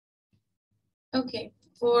Okay,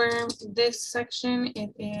 for this section,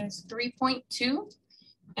 it is 3.2.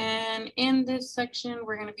 And in this section,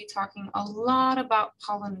 we're going to be talking a lot about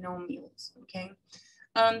polynomials, okay?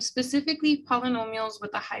 Specifically polynomials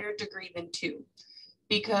with a higher degree than 2,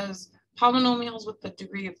 because polynomials with a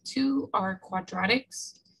degree of 2 are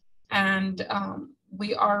quadratics, and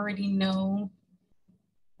we already know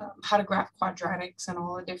how to graph quadratics and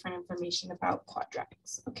all the different information about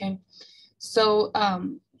quadratics, okay? So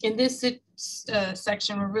in this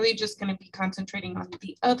section, we're really just going to be concentrating on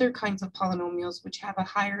the other kinds of polynomials which have a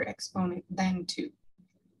higher exponent than 2.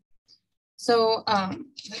 So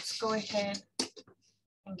let's go ahead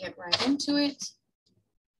and get right into it.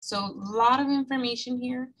 So a lot of information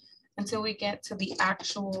here until we get to the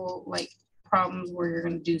actual like problems where you're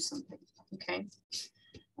going to do something, okay?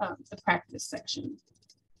 The practice section.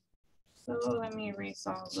 So let me erase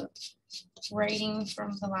all the writing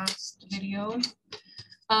from the last video.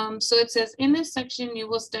 So it says, in this section, you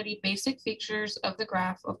will study basic features of the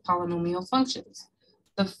graph of polynomial functions.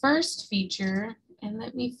 The first feature, and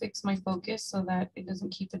let me fix my focus so that it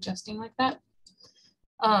doesn't keep adjusting like that.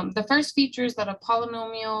 The first feature is that a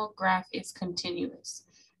polynomial graph is continuous.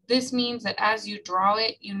 This means that as you draw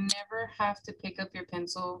it, you never have to pick up your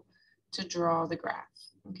pencil to draw the graph.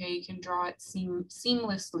 Okay, you can draw it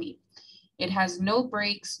seamlessly. It has no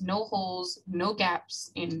breaks, no holes, no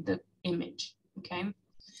gaps in the image, okay?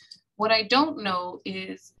 What I don't know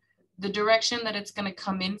is the direction that it's gonna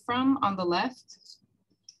come in from on the left.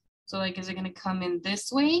 So like, is it gonna come in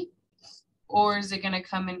this way? Or is it gonna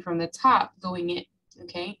come in from the top going in,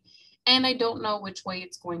 okay? And I don't know which way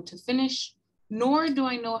it's going to finish, nor do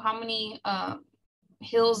I know how many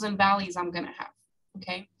hills and valleys I'm gonna have,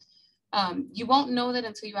 okay? You won't know that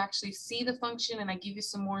until you actually see the function, and I give you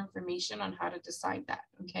some more information on how to decide that,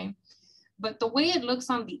 okay? But the way it looks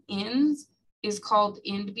on the ends is called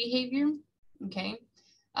end behavior, okay?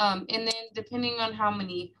 And then depending on how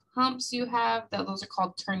many humps you have, those are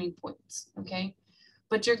called turning points, okay?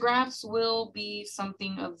 But your graphs will be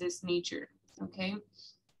something of this nature, okay?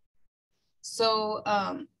 So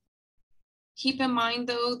keep in mind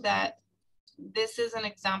though that this is an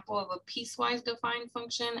example of a piecewise defined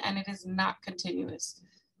function, and it is not continuous.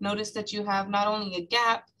 Notice that you have not only a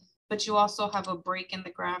gap, but you also have a break in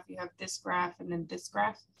the graph. You have this graph and then this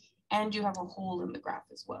graph, and you have a hole in the graph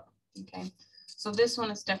as well, okay? So this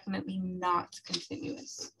one is definitely not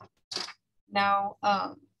continuous. Now,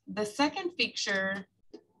 the second feature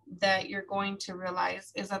that you're going to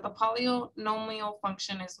realize is that the polynomial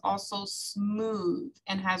function is also smooth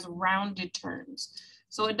and has rounded turns.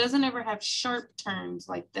 So it doesn't ever have sharp turns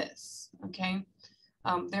like this, okay?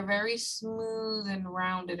 They're very smooth and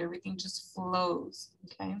rounded. Everything just flows,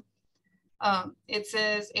 okay? It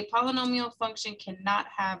says a polynomial function cannot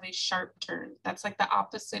have a sharp turn. That's like the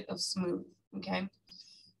opposite of smooth, okay?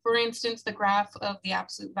 For instance, the graph of the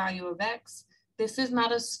absolute value of x, this is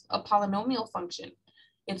not a polynomial function.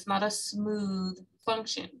 It's not a smooth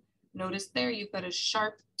function. Notice there you've got a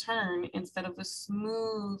sharp turn instead of a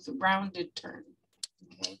smooth rounded turn,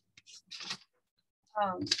 okay?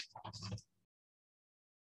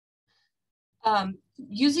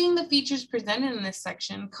 Using the features presented in this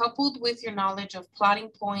section, coupled with your knowledge of plotting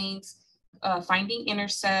points, finding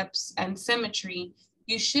intercepts, and symmetry,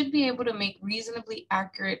 you should be able to make reasonably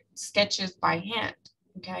accurate sketches by hand,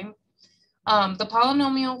 okay? The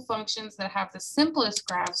polynomial functions that have the simplest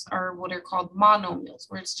graphs are what are called monomials,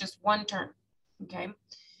 where it's just one term, okay?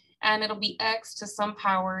 And it'll be x to some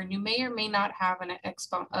power, and you may or may not have an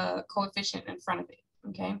coefficient in front of it,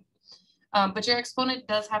 okay? But your exponent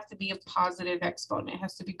does have to be a positive exponent. It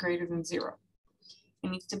has to be greater than 0. It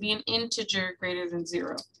needs to be an integer greater than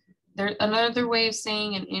 0. Another way of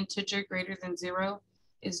saying an integer greater than 0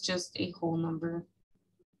 is just a whole number.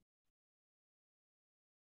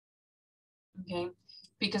 Okay,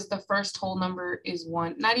 because the first whole number is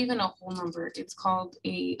 1, not even a whole number. It's called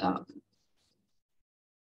a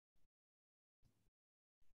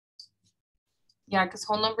yeah, because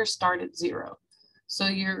whole numbers start at 0. So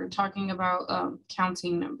you're talking about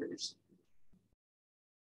counting numbers.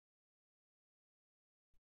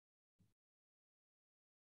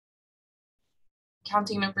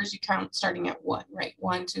 Counting numbers, you count starting at 1, right?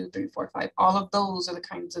 1, 2, 3, 4, 5. All of those are the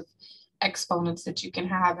kinds of exponents that you can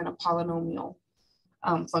have in a polynomial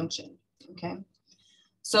function, okay?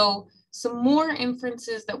 So some more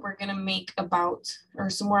inferences that we're gonna make about, or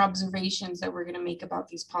some more observations that we're gonna make about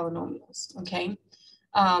these polynomials, okay?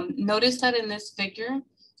 Notice that in this figure,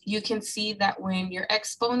 you can see that when your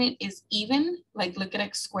exponent is even, like look at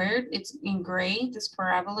x squared, it's in gray, this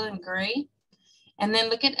parabola in gray. And then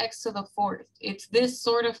look at x to the 4th. It's this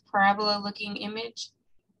sort of parabola looking image.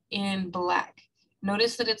 in black.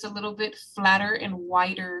 Notice that it's a little bit flatter and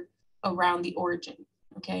wider around the origin,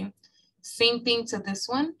 okay? Same thing to this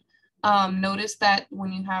one. Notice that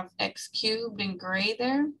when you have x cubed in gray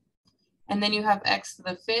there, and then you have x to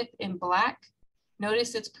the 5th in black,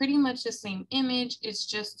 notice it's pretty much the same image, it's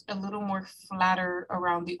just a little more flatter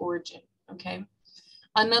around the origin, okay?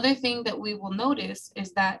 Another thing that we will notice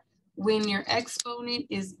is that when your exponent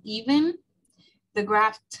is even, the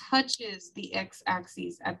graph touches the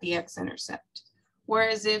x-axis at the x-intercept.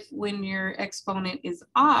 Whereas if when your exponent is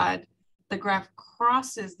odd, the graph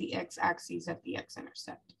crosses the x-axis at the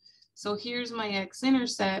x-intercept. So here's my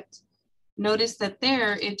x-intercept. Notice that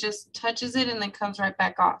there, it just touches it and then comes right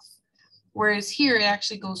back off. Whereas here, it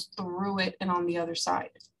actually goes through it and on the other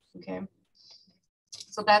side, okay?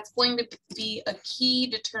 So that's going to be a key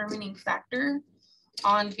determining factor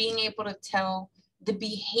on being able to tell the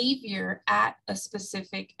behavior at a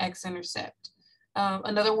specific x-intercept.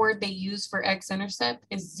 Another word they use for x-intercept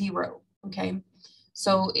is 0, okay?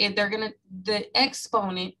 So if the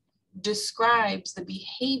exponent describes the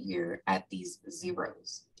behavior at these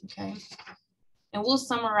zeros, okay? And we'll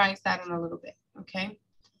summarize that in a little bit, okay?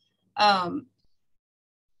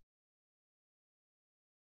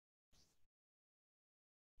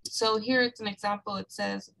 So here it's an example. It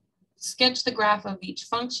says, sketch the graph of each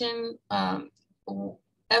function.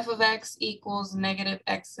 F of x equals negative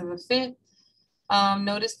x to the 5th.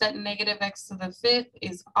 Notice that negative x to the 5th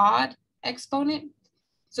is odd exponent.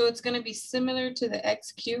 So it's going to be similar to the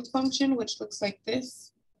x cubed function, which looks like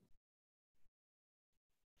this.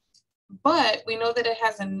 But we know that it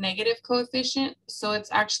has a negative coefficient, so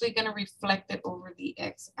it's actually going to reflect it over the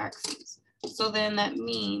x-axis. So then that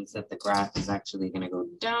means that the graph is actually going to go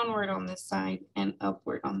downward on this side and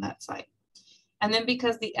upward on that side. And then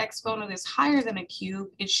because the exponent is higher than a cube,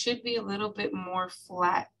 it should be a little bit more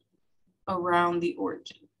flat around the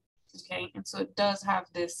origin, okay? And so it does have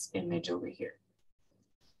this image over here.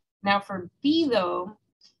 Now for b though,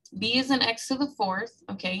 b is an x to the 4th,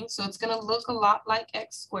 okay? So it's gonna look a lot like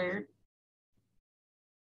x squared,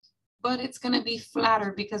 but it's gonna be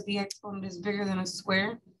flatter because the exponent is bigger than a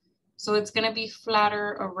square. So it's gonna be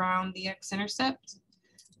flatter around the x-intercept.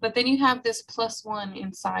 But then you have this +1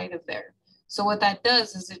 inside of there. So what that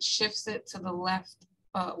does is it shifts it to the left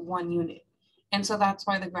 1 unit. And so that's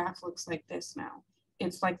why the graph looks like this now.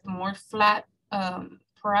 It's like the more flat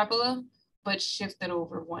parabola, but shifted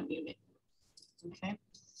over 1 unit, okay?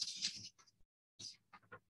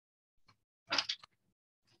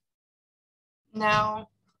 Now,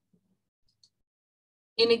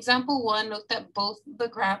 in example 1, note that both the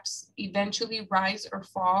graphs eventually rise or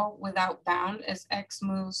fall without bound as x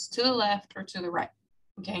moves to the left or to the right,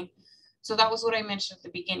 okay? So that was what I mentioned at the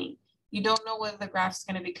beginning. You don't know whether the graph's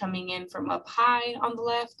going to be coming in from up high on the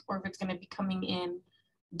left or if it's going to be coming in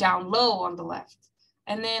down low on the left.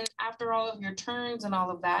 And then after all of your turns and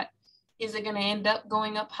all of that, is it going to end up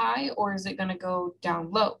going up high or is it going to go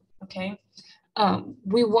down low? Okay.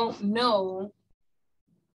 We won't know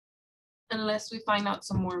unless we find out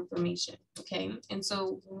some more information. Okay. And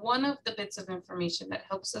so one of the bits of information that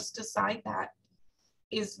helps us decide that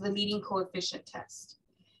is the leading coefficient test.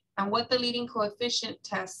 And what the leading coefficient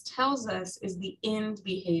test tells us is the end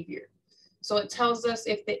behavior. So it tells us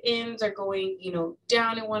if the ends are going,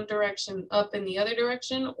 down in one direction, up in the other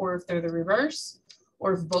direction, or if they're the reverse,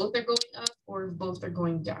 or if both are going up, or if both are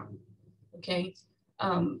going down, okay?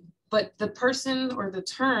 But the person or the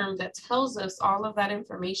term that tells us all of that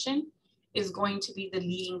information is going to be the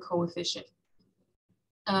leading coefficient.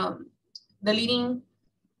 The leading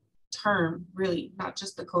term, really, not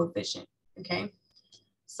just the coefficient, okay?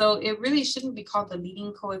 So it really shouldn't be called the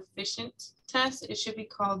leading coefficient test. It should be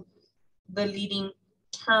called the leading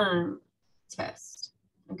term test,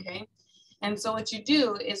 okay? And so what you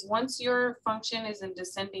do is once your function is in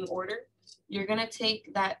descending order, you're gonna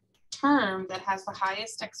take that term that has the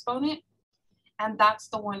highest exponent, and that's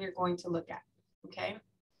the one you're going to look at, okay?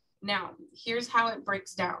 Now, here's how it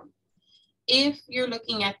breaks down. If you're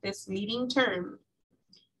looking at this leading term,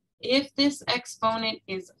 if this exponent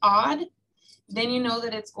is odd, then you know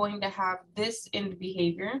that it's going to have this end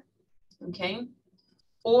behavior, okay?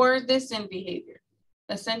 Or this end behavior.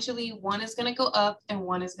 Essentially, one is going to go up and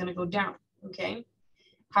one is going to go down, okay?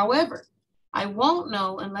 However, I won't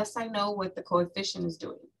know unless I know what the coefficient is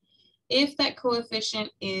doing. If that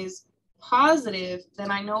coefficient is positive, then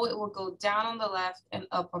I know it will go down on the left and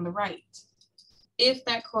up on the right. If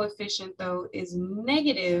that coefficient, though, is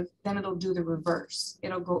negative, then it'll do the reverse.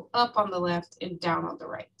 It'll go up on the left and down on the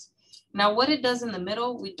right. Now, what it does in the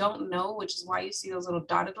middle, we don't know, which is why you see those little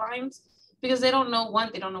dotted lines, because they don't know, one,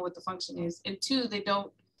 they don't know what the function is, and two, they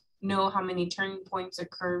don't know how many turning points or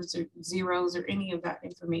curves or zeros or any of that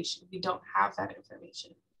information. We don't have that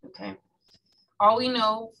information, okay? All we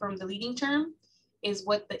know from the leading term is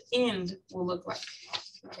what the end will look like,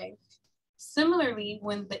 okay? Similarly,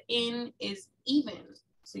 when the n is even,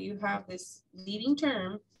 so you have this leading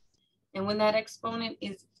term, and when that exponent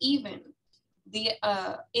is even, the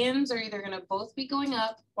ends are either going to both be going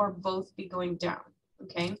up or both be going down,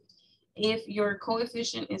 okay? If your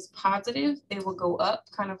coefficient is positive, they will go up,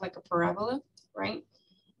 kind of like a parabola, right?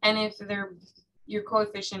 And if your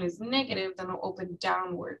coefficient is negative, then it'll open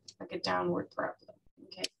downward, like a downward parabola,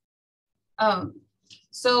 okay?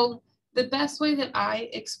 So the best way that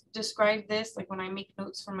I describe this, like when I make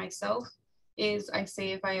notes for myself, is I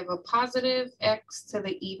say if I have a positive x to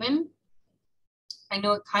the even, I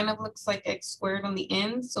know it kind of looks like x squared on the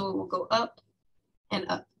end, so it will go up and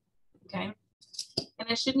up, okay? And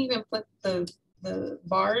I shouldn't even put the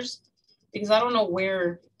bars because I don't know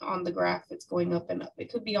where on the graph it's going up and up.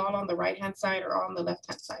 It could be all on the right-hand side or on the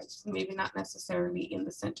left-hand side, so maybe not necessarily in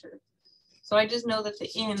the center. So I just know that the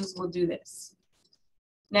ends will do this.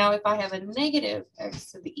 Now, if I have a negative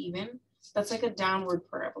x to the even, that's like a downward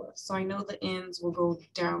parabola. So I know the ends will go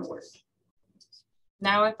downward.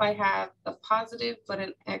 Now, if I have a positive but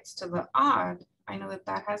an x to the odd, I know that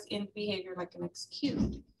that has end behavior like an x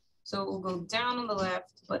cubed. So it will go down on the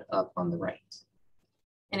left, but up on the right.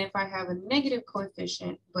 And if I have a negative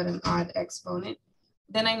coefficient, but an odd exponent,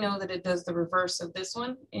 then I know that it does the reverse of this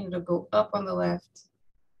one, and it'll go up on the left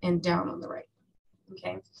and down on the right,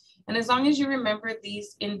 okay? And as long as you remember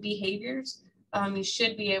these end behaviors, you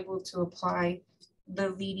should be able to apply the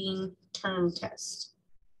leading term test.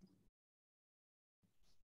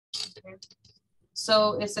 Okay.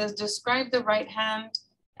 So it says describe the right hand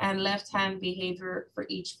and left hand behavior for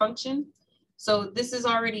each function. So this is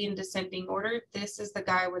already in descending order. This is the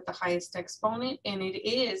guy with the highest exponent, and it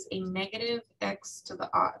is a negative x to the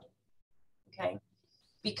odd, okay?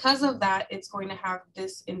 Because of that, it's going to have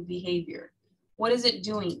this in behavior. What is it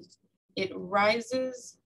doing? It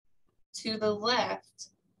rises to the left,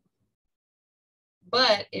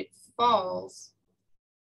 but it falls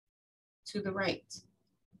to the right,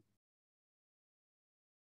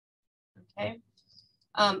 okay?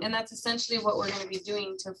 And that's essentially what we're going to be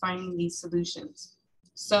doing to finding these solutions.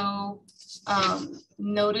 So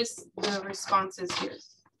notice the responses here.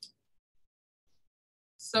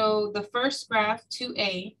 So the first graph,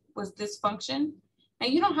 2a, was this function. Now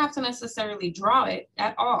you don't have to necessarily draw it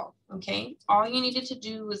at all, okay? All you needed to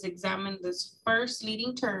do was examine this first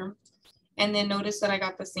leading term, and then notice that I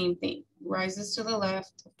got the same thing. Rises to the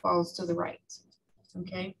left, falls to the right,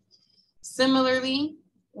 okay? Similarly,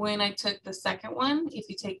 when I took the second one, if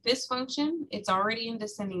you take this function, it's already in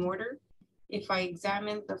descending order. If I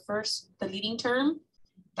examine the leading term,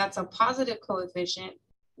 that's a positive coefficient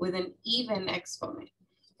with an even exponent.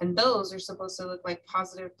 And those are supposed to look like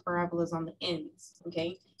positive parabolas on the ends,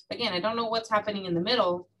 okay? Again, I don't know what's happening in the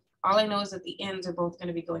middle. All I know is that the ends are both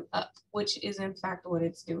gonna be going up, which is in fact what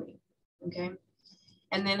it's doing, okay?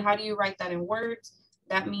 And then how do you write that in words?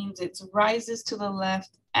 That means it rises to the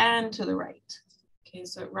left and to the right. Okay,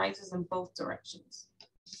 so it rises in both directions.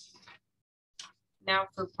 Now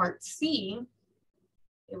for part C,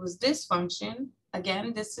 it was this function.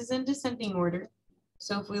 Again, this is in descending order.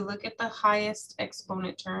 So if we look at the highest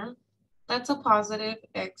exponent term, that's a positive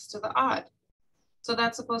x to the odd. So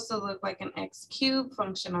that's supposed to look like an x cubed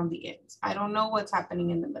function on the ends. I don't know what's happening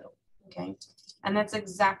in the middle, okay? And that's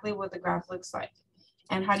exactly what the graph looks like.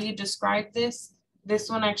 And how do you describe this? This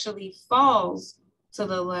one actually falls to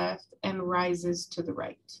the left and rises to the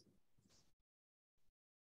right.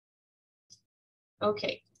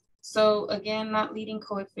 Okay, so again, not leading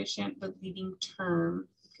coefficient, but leading term,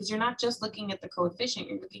 because you're not just looking at the coefficient,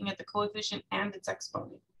 you're looking at the coefficient and its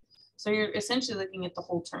exponent. So you're essentially looking at the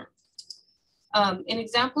whole term. In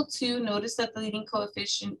example 2, notice that the leading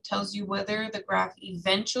coefficient tells you whether the graph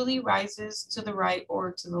eventually rises to the right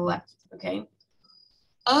or to the left, okay?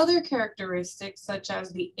 Other characteristics, such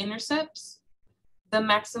as the intercepts, the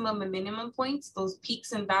maximum and minimum points, those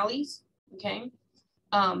peaks and valleys, okay,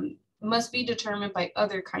 must be determined by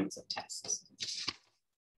other kinds of tests.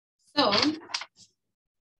 So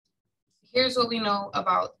here's what we know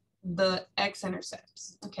about the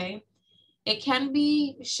x-intercepts, okay? It can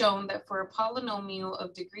be shown that for a polynomial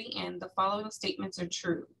of degree n, the following statements are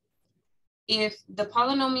true. If the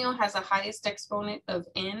polynomial has a highest exponent of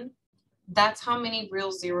n, that's how many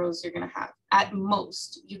real zeros you're gonna have. At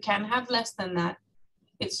most, you can have less than that.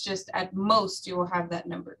 It's just at most you will have that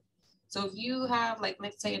number. So if you have, like,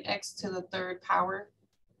 let's say an x to the third power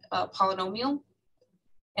polynomial,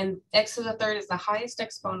 and x to the third is the highest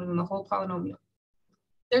exponent in the whole polynomial,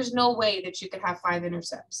 there's no way that you could have 5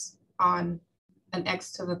 intercepts on an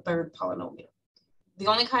x to the 3rd polynomial. The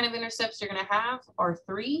only kind of intercepts you're going to have are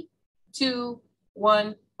 3, 2,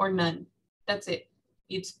 1, or none. That's it.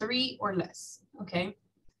 It's 3 or less, okay?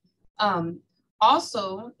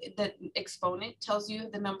 Also, the exponent tells you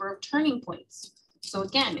the number of turning points. So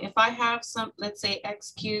again, if I have some, let's say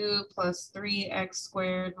x cubed plus 3x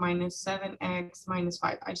squared minus 7x minus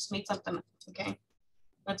 5, I just made something up, okay?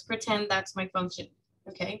 Let's pretend that's my function,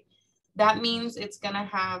 okay? That means it's going to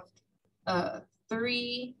have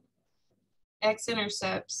 3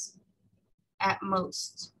 x-intercepts at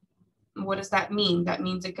most. What does that mean? That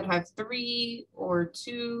means it could have 3 or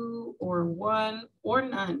 2 or 1 or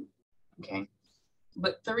none, okay?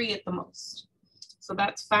 But 3 at the most. So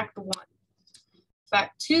that's fact 1.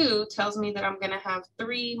 Fact 2 tells me that I'm going to have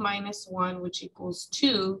 3 minus 1, which equals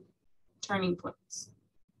 2 turning points.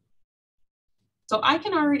 So I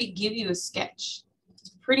can already give you a sketch,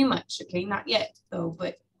 pretty much, okay? Not yet, though,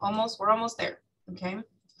 but almost, we're almost there, okay?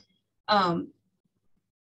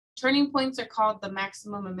 Turning points are called the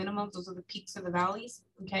maximum and minimum. Those are the peaks or the valleys,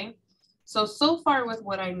 okay? So far with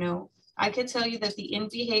what I know, I could tell you that the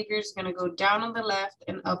end behavior is going to go down on the left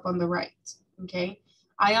and up on the right, okay?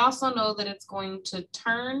 I also know that it's going to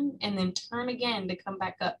turn and then turn again to come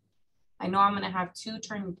back up. I know I'm going to have 2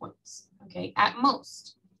 turning points, okay? At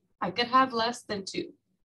most, I could have less than 2.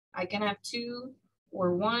 I can have 2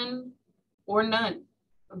 or 1 or none,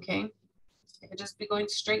 okay? I could just be going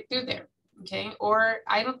straight through there, okay? Or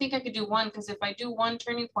I don't think I could do 1, because if I do 1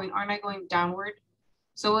 turning point, aren't I going downward?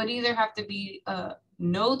 So it would either have to be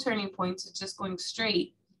no turning points, it's just going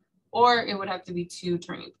straight, or it would have to be 2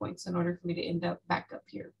 turning points in order for me to end up back up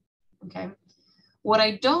here, okay? What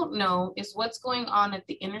I don't know is what's going on at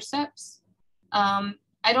the intercepts. I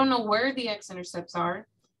don't know where the x-intercepts are,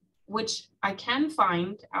 which I can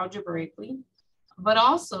find algebraically, but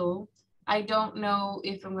also I don't know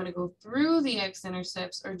if I'm going to go through the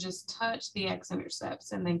x-intercepts or just touch the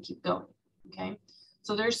x-intercepts and then keep going, okay?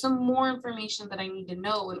 So there's some more information that I need to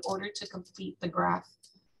know in order to complete the graph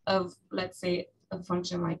of, let's say, a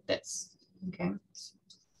function like this, okay?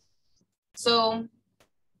 So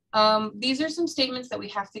these are some statements that we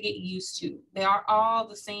have to get used to. They are all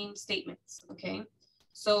the same statements, okay?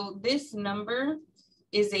 So this number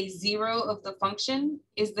is a 0 of the function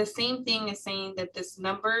is the same thing as saying that this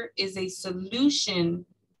number is a solution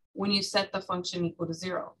when you set the function equal to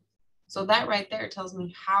 0. So that right there tells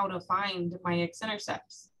me how to find my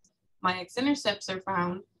x-intercepts. My x-intercepts are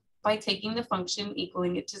found by taking the function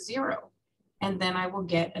equaling it to 0, and then I will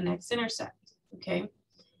get an x-intercept, okay?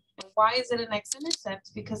 And why is it an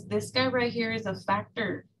x-intercept? Because this guy right here is a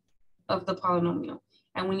factor of the polynomial.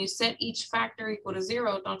 And when you set each factor equal to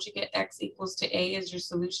 0, don't you get x equals to a as your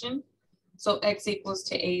solution? So x equals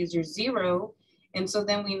to a is your 0. And so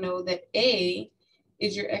then we know that a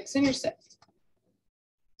is your x-intercept.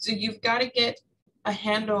 So you've got to get a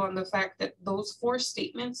handle on the fact that those 4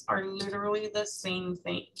 statements are literally the same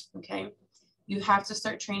thing, okay? You have to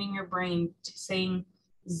start training your brain to saying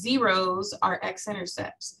zeros are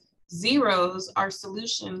x-intercepts. Zeros are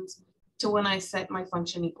solutions to when I set my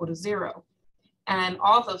function equal to 0. And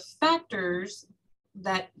all the factors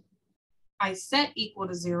that I set equal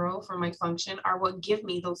to 0 for my function are what give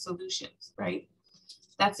me those solutions, right?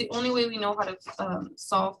 That's the only way we know how to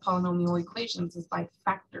solve polynomial equations is by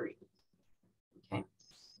factoring, okay?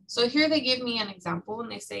 So here they give me an example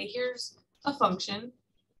and they say, here's a function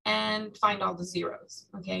and find all the zeros,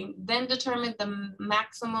 okay? Then determine the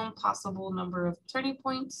maximum possible number of turning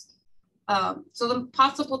points. So the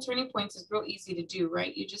possible turning points is real easy to do,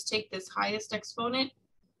 right? You just take this highest exponent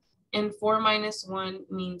and 4 minus 1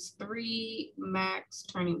 means 3 max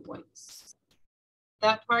turning points.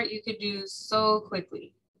 That part you could do so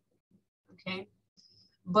quickly, okay?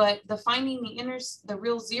 But the finding the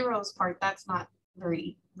real zeros part, that's not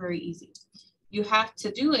very easy. You have to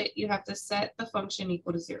do it, you have to set the function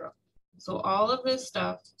equal to 0. So all of this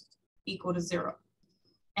stuff equal to 0.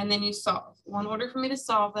 And then you solve. Well, in order for me to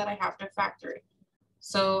solve that, I have to factor it.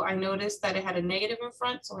 So I noticed that it had a negative in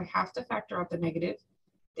front, so I have to factor out the negative.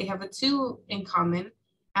 They have a 2 in common,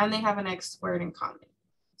 and they have an x squared in common.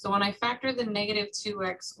 So when I factor the negative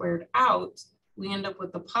 2x squared out, we end up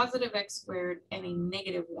with a positive x squared and a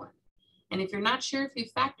negative 1. And if you're not sure if you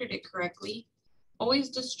factored it correctly, always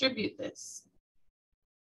distribute this.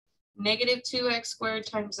 Negative 2x squared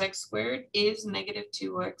times x squared is negative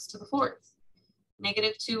 2x to the 4th.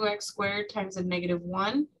 Negative 2x squared times a negative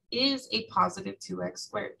 1 is a positive 2x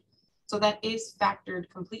squared. So that is factored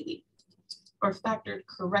completely or factored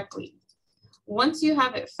correctly. Once you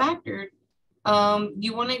have it factored,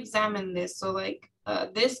 you want to examine this. So like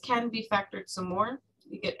this can be factored some more.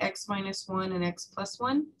 You get x minus 1 and x plus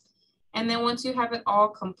 1. And then once you have it all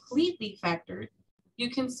completely factored, you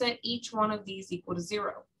can set each one of these equal to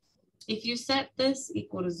 0. If you set this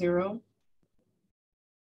equal to 0,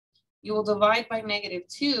 you will divide by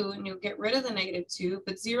 -2 and you'll get rid of the -2,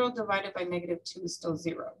 but 0 divided by -2 is still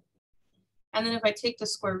 0. And then if I take the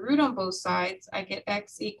square root on both sides, I get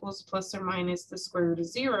x equals plus or minus the square root of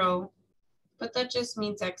 0, but that just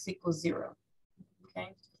means x equals 0,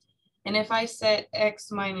 okay? And if I set x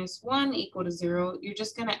minus 1 equal to 0, you're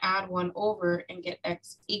just going to add 1 over and get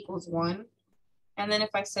x equals 1. And then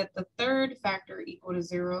if I set the third factor equal to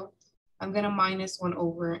 0, I'm going to minus 1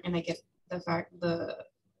 over and I get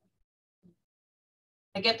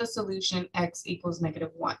the solution x equals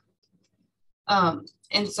 -1.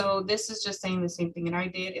 And so this is just saying the same thing that I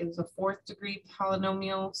did. It was a 4th degree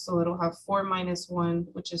polynomial, so it'll have 4 minus 1,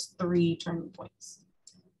 which is 3 turning points.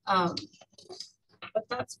 But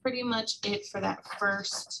that's pretty much it for that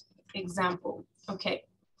first example. Okay,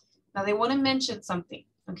 now they want to mention something,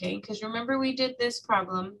 okay, because remember we did this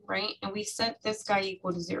problem, right? And we set this guy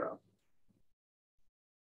equal to 0.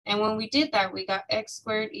 And when we did that, we got x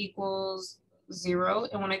squared equals 0.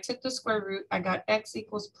 And when I took the square root, I got x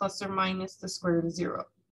equals plus or minus the square root of 0,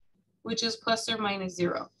 which is plus or minus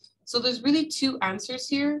 0. So there's really two answers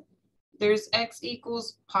here. There's x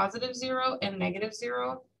equals positive 0 and negative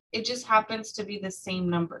 0. It just happens to be the same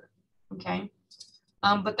number, okay?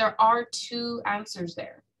 But there are two answers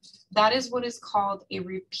there. That is what is called a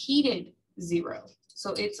repeated 0.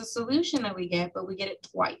 So it's a solution that we get, but we get it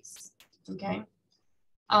twice, okay?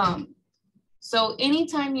 So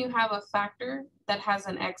anytime you have a factor that has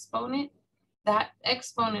an exponent, that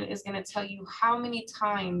exponent is going to tell you how many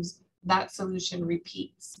times that solution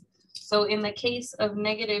repeats. So in the case of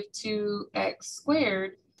 -2x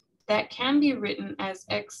squared, that can be written as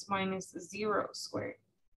x minus 0 squared,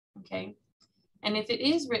 okay? And if it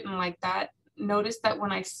is written like that, notice that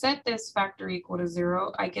when I set this factor equal to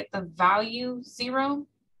 0, I get the value 0,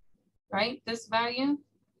 right? This value.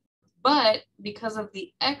 But because of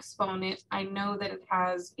the exponent, I know that it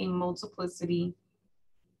has a multiplicity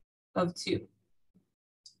of 2,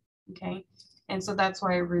 okay? And so that's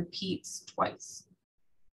why it repeats twice.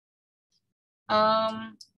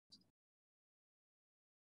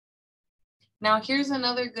 Now here's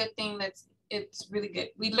another good thing it's really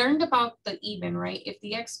good. We learned about the even, right? If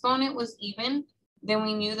the exponent was even, then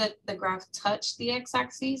we knew that the graph touched the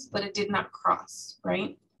x-axis, but it did not cross,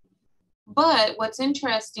 right? But what's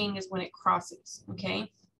interesting is when it crosses,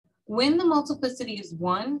 okay? When the multiplicity is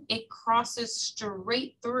 1, it crosses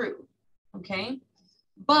straight through, okay?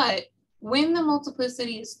 But when the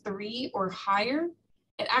multiplicity is 3 or higher,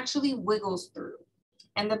 it actually wiggles through.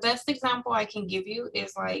 And the best example I can give you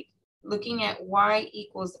is like looking at y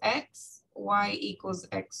equals x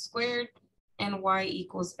squared, and y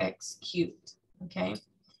equals x cubed, okay?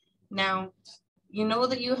 Now, you know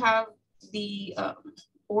that you have the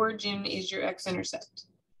origin is your x-intercept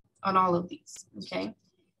on all of these, okay?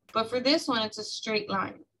 But for this one, it's a straight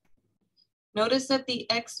line. Notice that the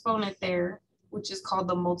exponent there, which is called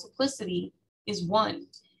the multiplicity, is 1,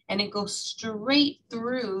 and it goes straight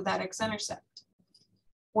through that x-intercept.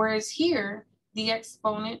 Whereas here, the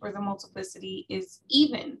exponent or the multiplicity is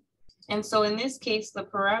even. And so in this case, the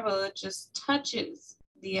parabola just touches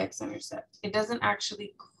the x-intercept. It doesn't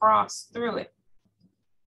actually cross through it.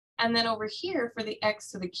 And then over here for the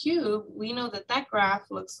x to the cube, we know that that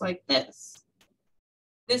graph looks like this.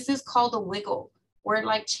 This is called a wiggle, where it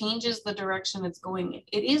like changes the direction it's going in.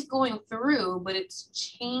 It is going through, but it's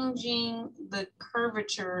changing the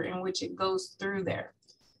curvature in which it goes through there.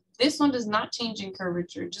 This one does not change in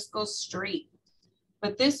curvature, it just goes straight.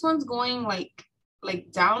 But this one's going like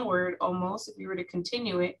downward almost if you were to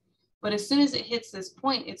continue it. But as soon as it hits this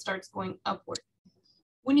point, it starts going upward.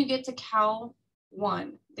 When you get to Cal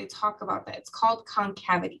 1, they talk about that. It's called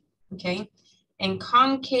concavity, okay? And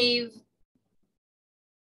concave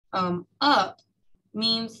up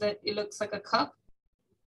means that it looks like a cup,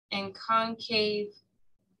 and concave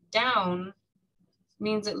down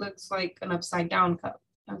means it looks like an upside down cup,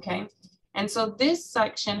 okay? And so this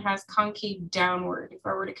section has concave downward. If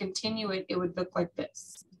I were to continue it, it would look like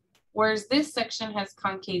this. Whereas this section has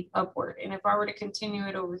concave upward. And if I were to continue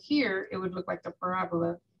it over here, it would look like the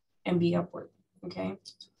parabola and be upward, okay?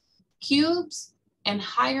 Cubes and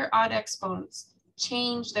higher odd exponents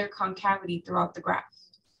change their concavity throughout the graph.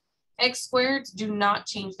 X squareds do not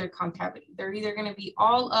change their concavity. They're either going to be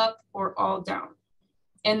all up or all down.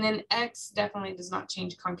 And then X definitely does not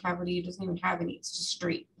change concavity. It doesn't even have any. It's just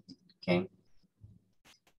straight. Okay.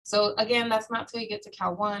 So again, that's not till you get to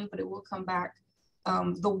Cal 1, but it will come back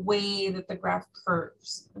the way that the graph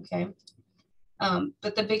curves. Okay.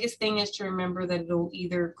 But the biggest thing is to remember that it'll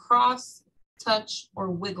either cross, touch, or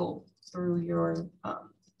wiggle through your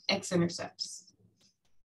x-intercepts.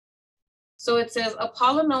 So it says a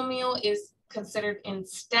polynomial is considered in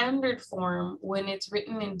standard form when it's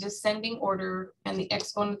written in descending order and the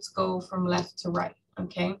exponents go from left to right,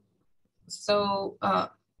 okay? So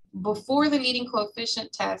before the leading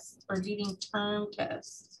coefficient test or leading term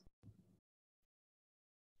test,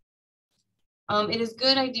 it is a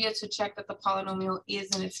good idea to check that the polynomial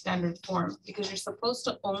is in its standard form because you're supposed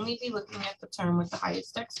to only be looking at the term with the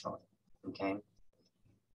highest exponent, okay?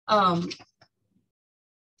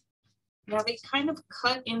 Now they kind of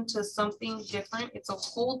cut into something different. It's a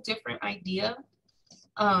whole different idea,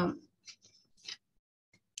 but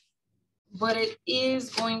it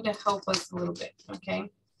is going to help us a little bit, okay?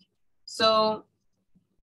 So,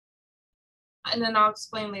 and then I'll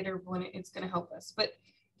explain later when it's going to help us, but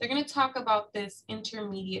they're going to talk about this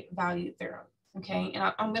intermediate value theorem, okay?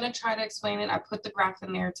 And I'm going to try to explain it. I put the graph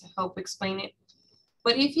in there to help explain it.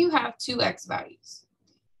 But if you have two x values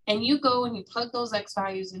and you go and you plug those x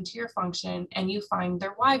values into your function and you find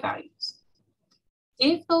their y values,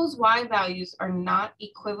 if those y values are not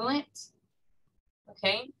equivalent,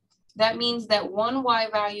 okay, that means that one y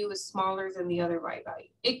value is smaller than the other y value.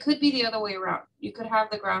 It could be the other way around. You could have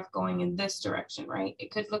the graph going in this direction, right? It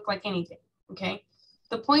could look like anything, okay?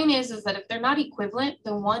 The point is that if they're not equivalent,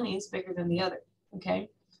 then one is bigger than the other, okay?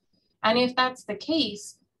 And if that's the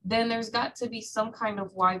case, then there's got to be some kind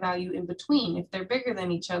of y value in between. If they're bigger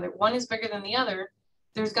than each other, one is bigger than the other,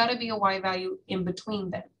 there's got to be a y value in between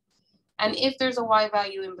them. And if there's a y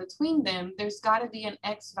value in between them, there's got to be an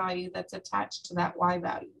x value that's attached to that y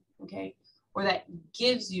value, okay? Or that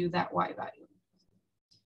gives you that y value.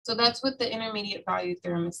 So that's what the intermediate value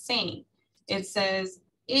theorem is saying. It says,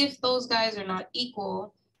 if those guys are not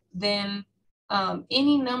equal, then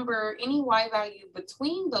any y value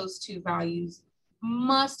between those two values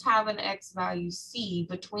must have an x value c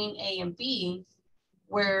between a and b,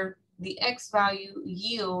 where the x value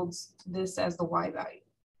yields this as the y value,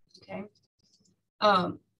 okay?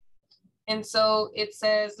 And so it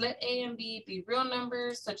says, let a and b be real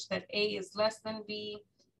numbers such that a is less than b.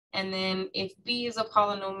 And then if b is a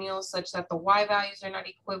polynomial such that the y values are not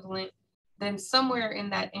equivalent, then somewhere in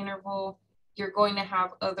that interval, you're going to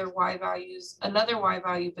have other y values, another y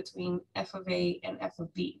value between f of a and f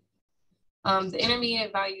of b. The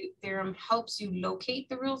intermediate value theorem helps you locate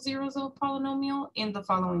the real zeros of a polynomial in the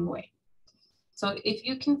following way. So if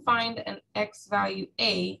you can find an x value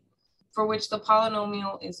a for which the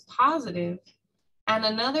polynomial is positive and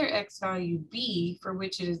another x value b for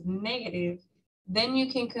which it is negative, then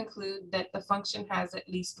you can conclude that the function has at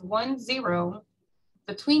least one zero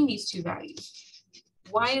between these two values.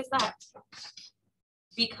 Why is that?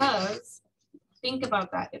 Because think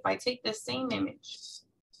about that. If I take the same image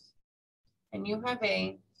and you have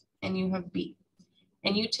a and you have b,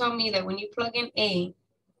 and you tell me that when you plug in a,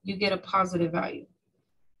 you get a positive value.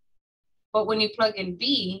 But when you plug in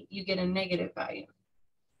b, you get a negative value.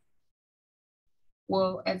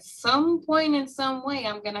 Well, at some point in some way,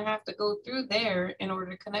 I'm going to have to go through there in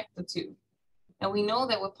order to connect the two. And we know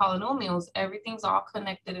that with polynomials, everything's all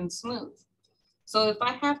connected and smooth. So if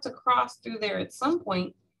I have to cross through there at some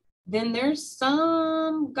point, then there's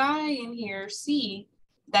some guy in here, C,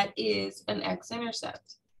 that is an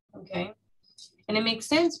x-intercept, okay? And it makes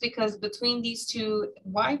sense because between these two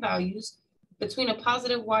y values, between a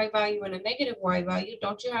positive y value and a negative y value,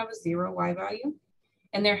 don't you have a zero y value?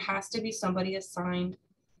 And there has to be somebody assigned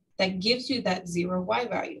that gives you that zero y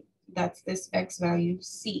value. That's this x value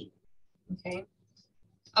C, okay?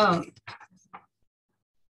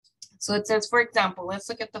 So it says, for example, let's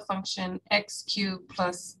look at the function x cubed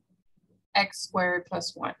plus x squared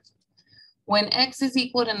plus 1. When x is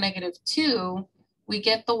equal to -2, we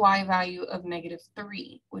get the y value of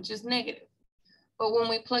 -3, which is negative. But when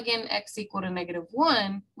we plug in x equal to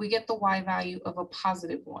 -1, we get the y value of a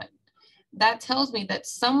positive 1. That tells me that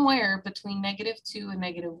somewhere between -2 and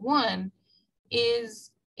 -1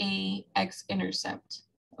 is a x-intercept,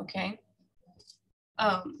 okay?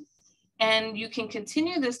 And you can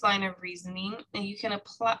continue this line of reasoning and you can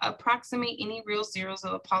approximate any real zeros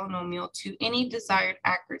of a polynomial to any desired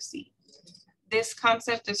accuracy. This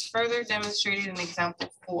concept is further demonstrated in example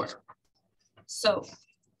 4. So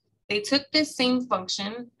they took this same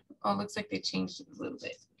function. Oh, looks like they changed it a little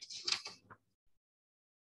bit.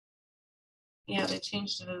 Yeah, they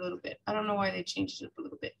changed it a little bit. I don't know why they changed it a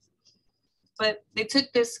little bit. But they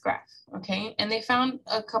took this graph, okay, and they found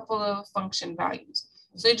a couple of function values.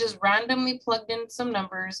 So they just randomly plugged in some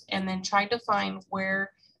numbers and then tried to find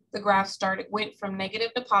where the graph went from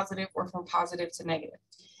negative to positive or from positive to negative.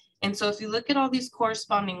 And so if you look at all these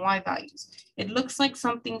corresponding y values, it looks like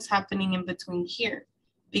something's happening in between here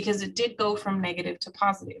because it did go from negative to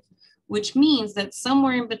positive, which means that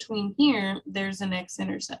somewhere in between here, there's an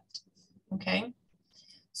x-intercept, okay?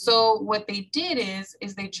 So what they did is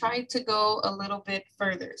they tried to go a little bit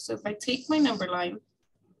further. So if I take my number line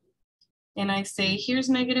and I say, here's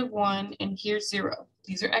 -1 and here's 0,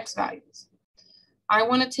 these are x values. I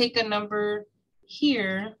want to take a number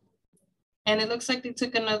here, and it looks like they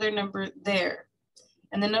took another number there.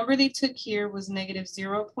 And the number they took here was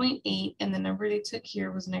 -0.8, and the number they took here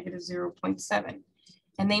was -0.7.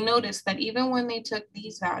 And they noticed that even when they took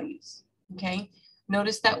these values, okay,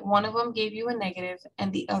 notice that one of them gave you a negative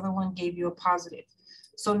and the other one gave you a positive.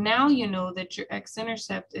 So now you know that your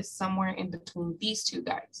x-intercept is somewhere in between these two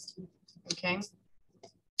guys, okay?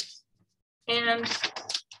 And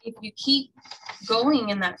if you keep going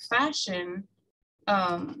in that fashion,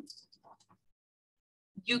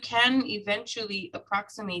 you can eventually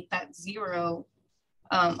approximate that 0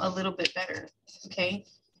 a little bit better, okay?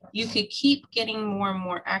 You could keep getting more and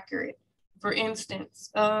more accurate. For instance,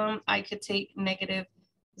 I could take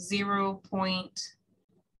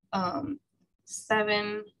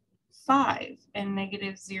 -0.75 and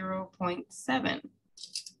 -0.7.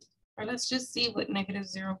 Or let's just see what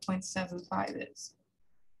 -0.75 is.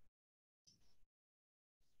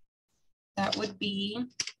 That would be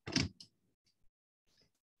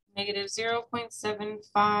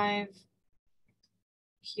 -0.75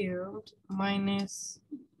 cubed minus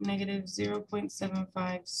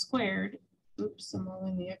 -0.75 squared. Oops, I'm all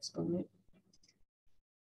in the exponent.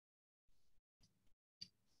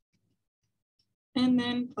 And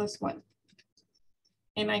then +1.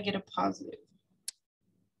 And I get a positive.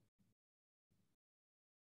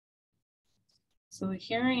 So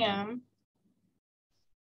here I am.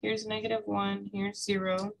 Here's -1, here's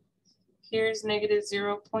 0. Here's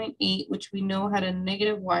 -0.8, which we know had a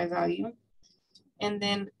negative y value. And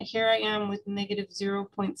then here I am with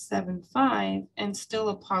 -0.75 and still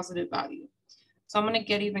a positive value. So I'm going to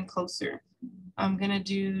get even closer. I'm going to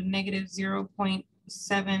do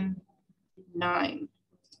 -0.79.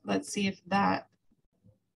 Let's see if that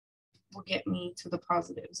will get me to the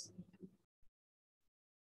positives.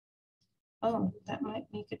 Oh, that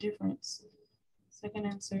might make a difference. Second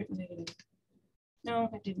insert negative. No,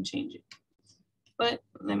 I didn't change it. But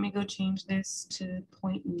let me go change this to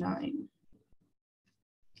 0.9.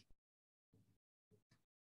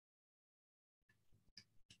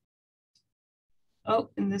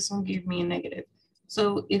 Oh, and this one gave me a negative.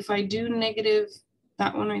 So if I do negative,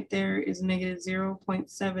 that one right there is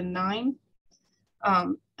 -0.79.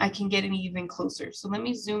 I can get it even closer. So let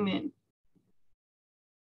me zoom in.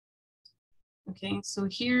 Okay, so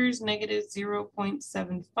here's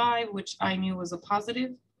 -0.75, which I knew was a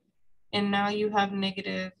positive. And now you have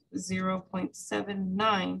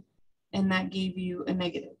 -0.79, and that gave you a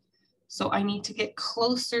negative. So I need to get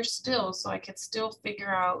closer still so I could still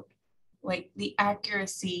figure out like the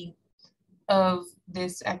accuracy of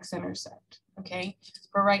this x-intercept, okay?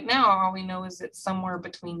 But right now, all we know is it's somewhere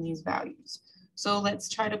between these values. So let's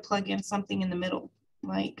try to plug in something in the middle,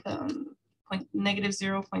 like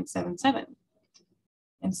 -0.77,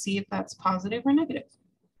 and see if that's positive or negative.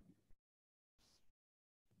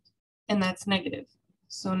 And that's negative.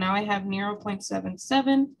 So now I have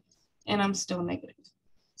 0.77, and I'm still negative.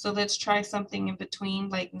 So let's try something in between,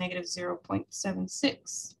 like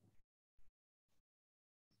 -0.76.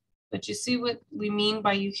 But you see what we mean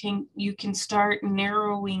by you can start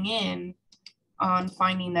narrowing in on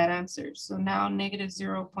finding that answer. So now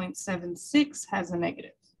 -0.76 has a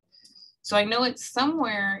negative. So I know it's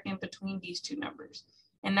somewhere in between these two numbers.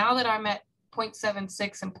 And now that I'm at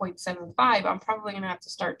 0.76 and 0.75, I'm probably gonna have to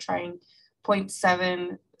start trying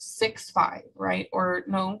 0.765, right? Or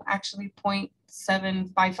no, actually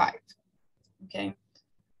 0.755, okay?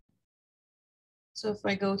 So if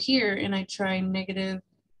I go here and I try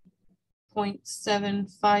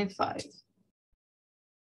 -0.755.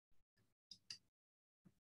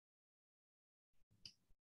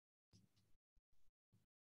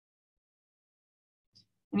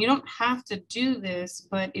 And you don't have to do this,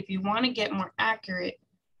 but if you want to get more accurate,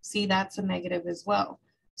 see, that's a negative as well.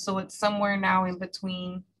 So it's somewhere now in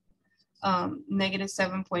between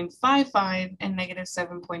 -7.55 and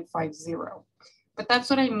 -7.50. But that's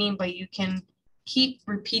what I mean by you can keep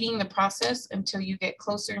repeating the process until you get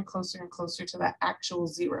closer and closer and closer to that actual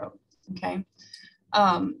 0, okay?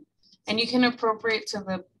 And you can appropriate to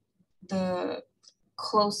the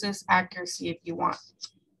closest accuracy if you want.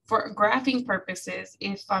 For graphing purposes,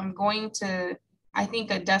 if I'm going to, I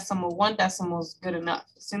think a decimal, 1 decimal is good enough.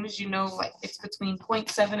 As soon as you know, like it's between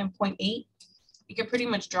 0.7 and 0.8, You can pretty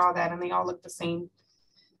much draw that and they all look the same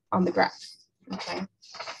on the graph, okay?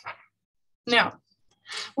 Now,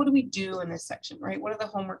 what do we do in this section, right? What are the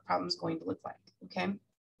homework problems going to look like, okay?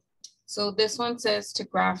 So this one says to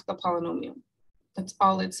graph the polynomial. That's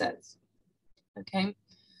all it says, okay?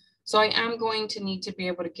 So I am going to need to be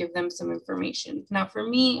able to give them some information. Now for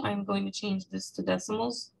me, I'm going to change this to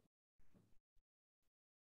decimals.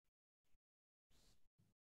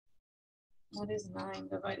 What is 9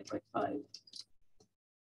 divided by 5?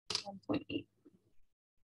 1.8.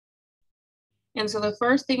 And so the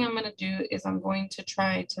first thing I'm going to do is I'm going to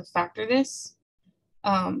try to factor this.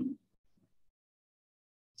 And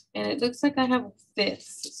it looks like I have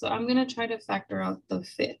fifths. So I'm going to try to factor out the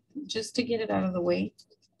fifth just to get it out of the way.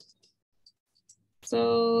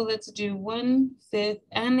 So let's do 1/5,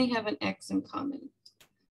 and they have an x in common.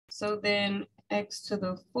 So then x to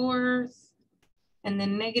the 4th, and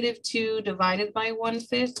then -2 divided by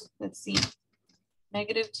 1/5. Let's see.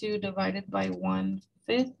 -2 divided by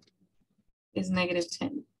 1/5 is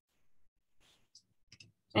 -10.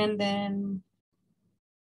 And then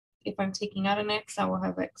if I'm taking out an x, I will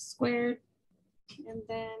have x squared, and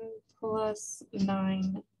then plus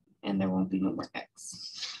 9, and there won't be no more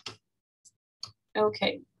x.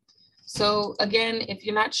 Okay, so again, if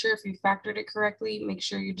you're not sure if you factored it correctly, make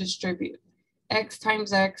sure you distribute. X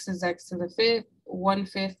times x is x to the 5th.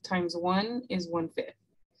 1/5 times 1 is 1/5.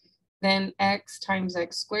 Then x times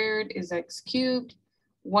x squared is x cubed.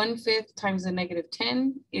 1/5 times the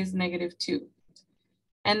 -10 is -2.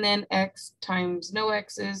 And then x times no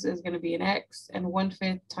x's is going to be an x, and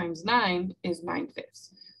 1/5 times 9 is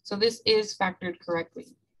 9/5. So this is factored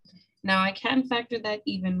correctly. Now I can factor that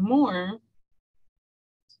even more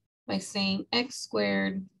by saying x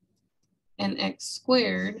squared and x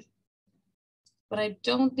squared, but I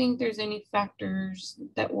don't think there's any factors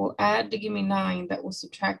that will add to give me 9 that will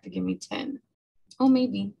subtract to give me 10. Oh,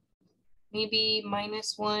 maybe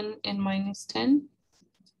 -1 and -10,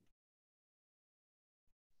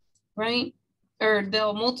 right? Or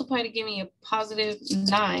they'll multiply to give me a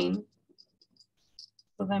 +9.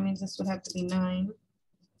 So that means this would have to be 9.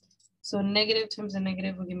 So a negative times a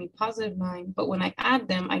negative will give me +9, but when I add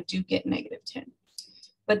them, I do get -10.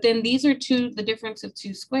 But then these are the difference of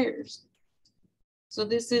two squares. So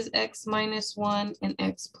this is x minus 1 and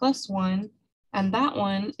x plus 1, and that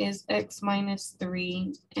one is x minus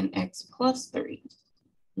 3 and x plus 3,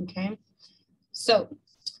 okay? So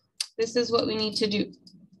this is what we need to do.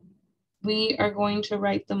 We are going to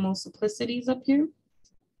write the multiplicities up here,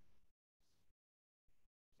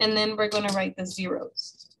 and then we're going to write the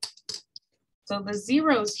zeros. So the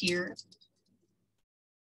zeros here,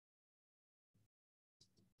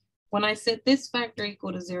 when I set this factor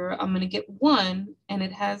equal to 0, I'm going to get 1, and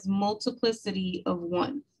it has multiplicity of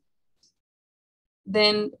 1.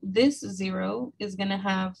 Then this 0 is going to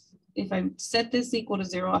have, if I set this equal to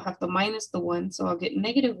 0, I'll have to minus the 1, so I'll get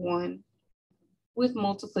 -1 with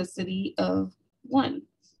multiplicity of 1.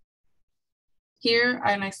 Here,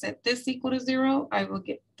 and I set this equal to 0, I will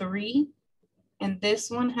get 3, and this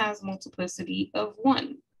one has multiplicity of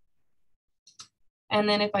 1. And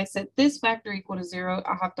then if I set this factor equal to 0,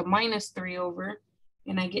 I'll have to minus 3 over,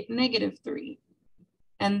 and I get -3.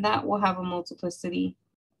 And that will have a multiplicity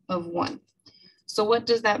of 1. So what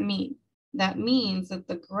does that mean? That means that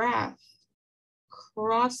the graph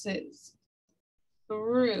crosses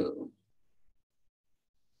through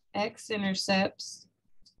x-intercepts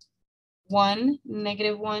 1,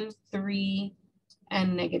 -1, 3,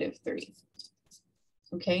 and -3.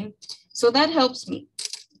 Okay, so that helps me.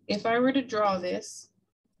 If I were to draw this,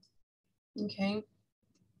 okay,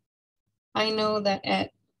 I know that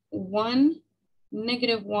at 1,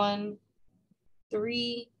 -1,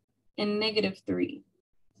 3, and -3,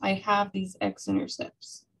 I have these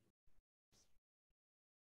x-intercepts.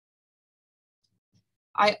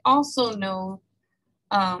 I also know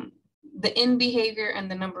the end behavior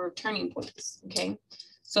and the number of turning points, okay?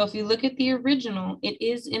 So if you look at the original, it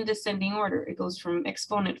is in descending order. It goes from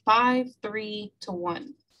exponent 5, 3 to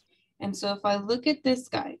 1. And so if I look at this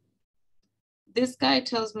guy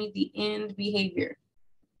tells me the end behavior,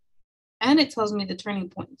 and it tells me the turning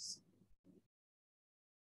points.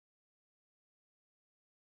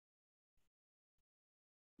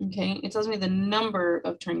 Okay, it tells me the number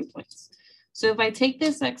of turning points. So if I take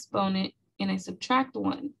this exponent and I subtract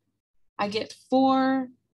 1, I get 4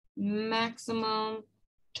 maximum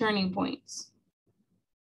turning points.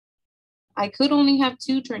 I could only have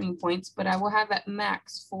 2 turning points, but I will have at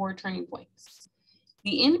max 4 turning points.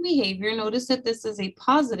 The end behavior, notice that this is a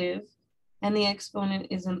positive and the exponent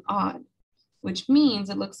is an odd, which means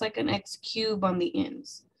it looks like an x cube on the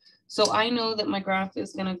ends. So I know that my graph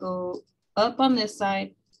is going to go up on this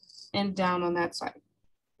side and down on that side,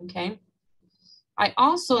 okay? I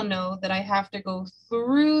also know that I have to go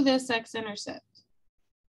through this x-intercept,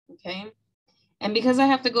 okay? And because I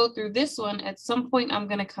have to go through this one, at some point I'm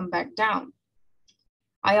gonna come back down.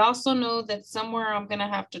 I also know that somewhere I'm gonna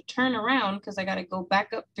have to turn around because I gotta go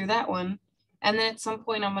back up through that one. And then at some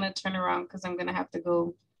point I'm gonna turn around because I'm gonna have to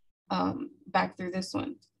go back through this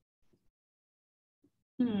one.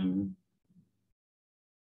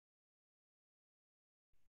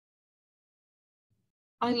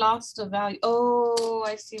 I lost a value. Oh,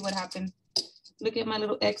 I see what happened. Look at my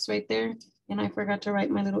little X right there. And I forgot to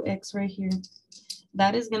write my little X right here.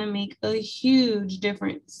 That is gonna make a huge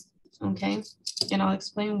difference, okay? And I'll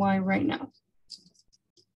explain why right now.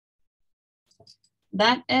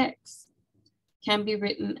 That X can be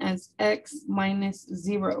written as X minus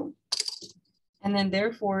 0. And then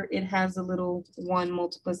therefore it has a little 1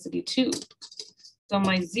 multiplicity 2. So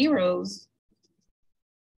my zeros,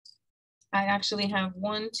 I actually have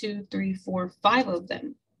 1, 2, 3, 4, 5 of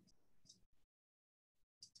them.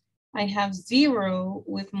 I have 0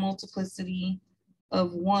 with multiplicity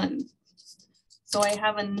of 1. So I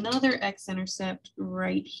have another x-intercept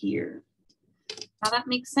right here. Now that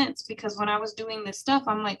makes sense because when I was doing this stuff,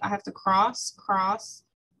 I'm like, I have to cross, cross,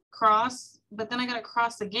 cross, but then I gotta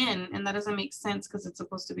cross again, and that doesn't make sense because it's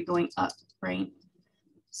supposed to be going up, right?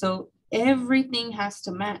 So everything has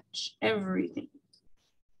to match, everything.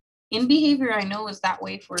 In behavior, I know is that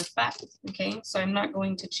way for a fact, okay? So I'm not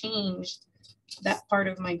going to change that part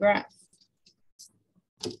of my graph.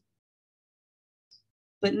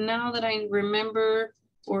 But now that I remember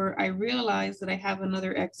or I realize that I have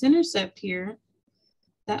another x-intercept here,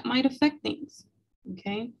 that might affect things,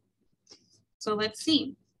 okay? So let's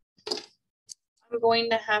see. I'm going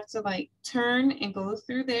to have to like turn and go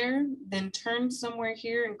through there, then turn somewhere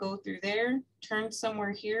here and go through there, turn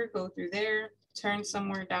somewhere here, go through there, turn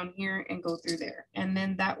somewhere down here and go through there. And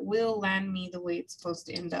then that will land me the way it's supposed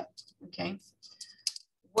to end up, okay?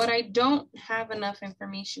 What I don't have enough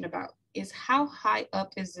information about is how high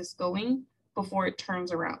up is this going before it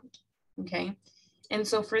turns around, okay? And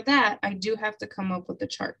so for that, I do have to come up with a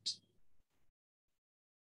chart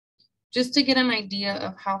just to get an idea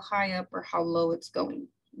of how high up or how low it's going,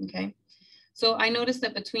 okay? So I noticed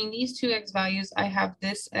that between these two x values, I have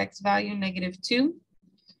this x value, -2.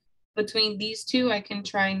 Between these two, I can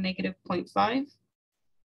try -0.5.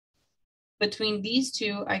 Between these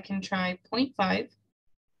two, I can try 0.5.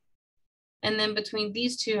 And then between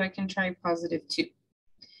these two, I can try +2.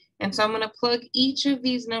 And so I'm gonna plug each of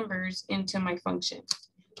these numbers into my function.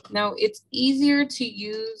 Now it's easier to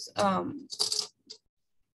use, so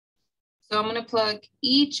I'm gonna plug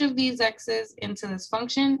each of these x's into this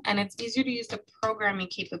function, and it's easier to use the programming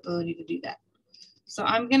capability to do that. So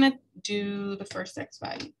I'm gonna do the first x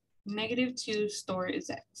value. -2 store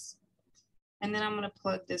is x. And then I'm gonna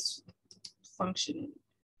plug this function in.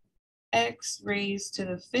 X raised to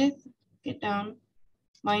the 5th, get down,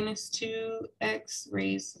 -2x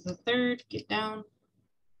raised to the 3rd, get down,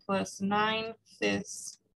 plus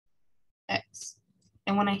 9/5 x.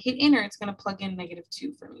 And when I hit enter, it's gonna plug in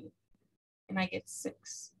 -2 for me. And I get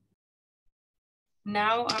 6.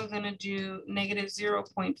 Now I'm gonna do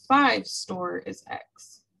 -0.5 store is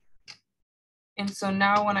x. And so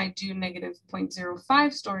now when I do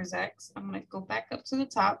 -0.05 store is x, I'm gonna go back up to the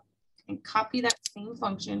top and copy that same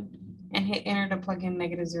function and hit enter to plug in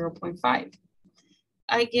 -0.5.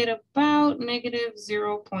 I get about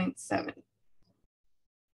 -0.7.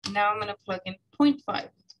 Now I'm gonna plug in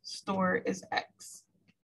 0.5, store is x.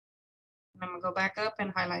 And I'm gonna go back up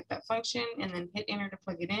and highlight that function and then hit enter to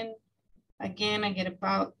plug it in. Again, I get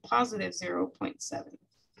about +0.7.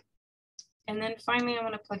 And then finally, I'm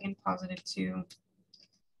gonna plug in +2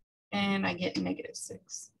 and I get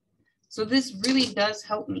 -6. So this really does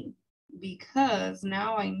help me because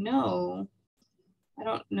now I know, I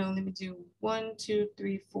don't know, let me do 1, 2,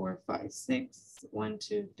 3, 4, 5, 6, 1,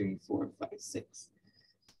 2, 3, 4, 5, 6.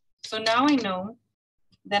 So now I know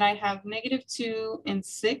that I have -2 and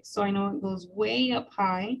 6, so I know it goes way up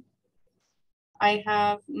high. I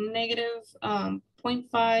have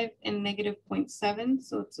 -0.5 and -0.7,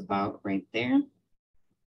 so it's about right there.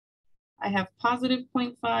 I have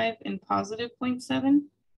 +0.5 and +0.7.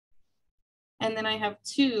 And then I have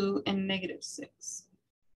 2 and -6.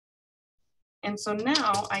 And so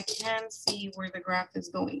now I can see where the graph is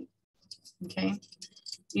going, okay?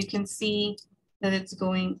 You can see that it's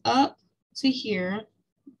going up to here.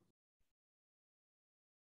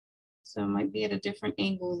 So it might be at a different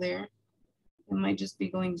angle there. It might just be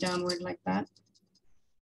going downward like that.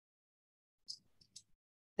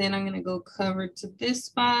 Then I'm gonna go cover to this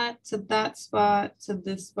spot, to that spot, to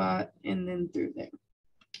this spot, and then through there,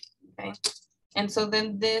 okay? And so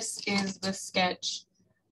then this is the sketch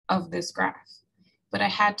of this graph. But I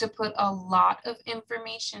had to put a lot of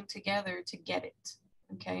information together to get it,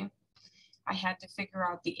 okay? I had to figure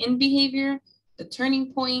out the end behavior, the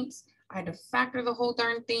turning points. I had to factor the whole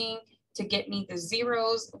darn thing to get me the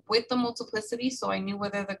zeros with the multiplicity, so I knew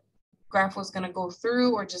whether the graph was gonna go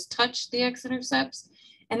through or just touch the x-intercepts.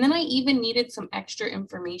 And then I even needed some extra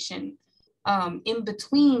information in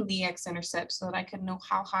between the x-intercepts so that I could know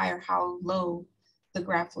how high or how low the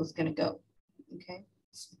graph was gonna go, okay?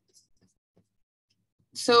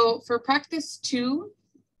 So for practice 2,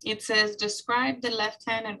 it says describe the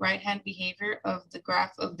left-hand and right-hand behavior of the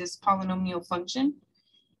graph of this polynomial function.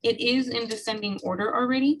 It is in descending order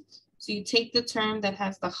already. So you take the term that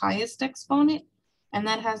has the highest exponent and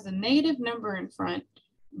that has the negative number in front,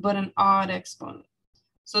 but an odd exponent.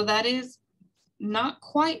 So that is not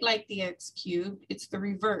quite like the x cubed, it's the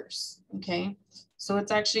reverse, okay? So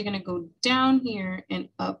it's actually gonna go down here and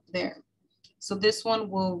up there. So this one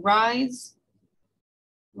will rises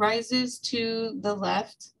to the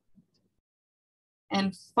left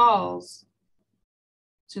and falls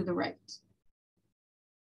to the right.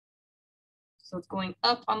 So it's going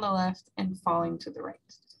up on the left and falling to the right.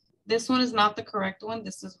 This one is not the correct one.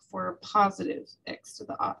 This is for a positive x to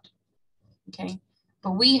the odd, okay?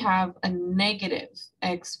 But we have a negative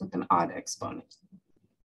x with an odd exponent.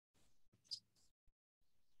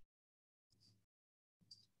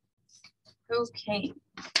 Okay,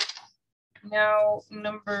 now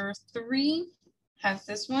number 3 has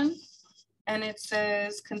this one, and it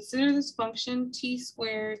says, consider this function t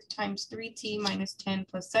squared times 3t minus 10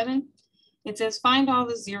 plus 7. It says, find all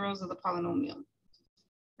the zeros of the polynomial.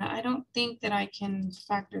 Now, I don't think that I can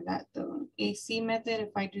factor that though. AC method, if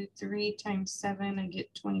I do 3 times 7, I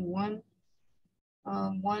get 21.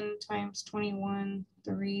 1 times 21,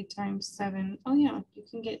 3 times 7. Oh yeah, you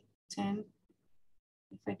can get 10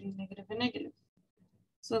 if I do negative and negative.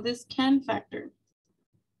 So this can factor.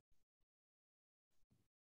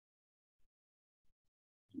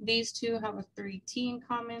 These two have a 3t in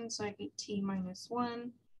common, so I get t minus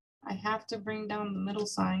 1. I have to bring down the middle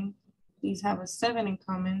sign. These have a 7 in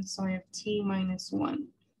common, so I have t minus 1.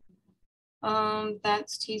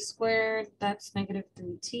 That's t squared, that's negative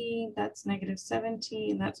 3t, that's negative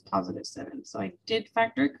 7t, and that's positive 7. So I did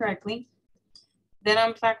factor it correctly. Then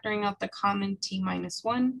I'm factoring out the common t minus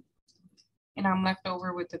 1, and I'm left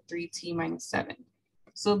over with the 3t minus 7.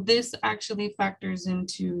 So this actually factors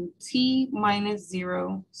into t minus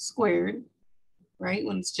 0 squared, right?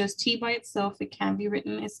 When it's just t by itself, it can be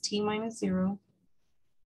written as t minus 0,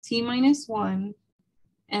 t minus 1,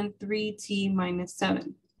 and 3t minus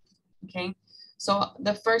 7, okay? So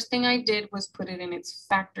the first thing I did was put it in its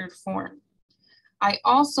factored form. I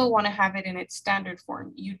also want to have it in its standard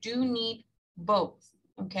form. You do need both,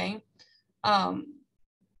 okay?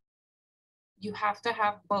 You have to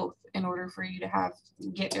have both in order for you to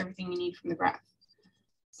get everything you need from the graph.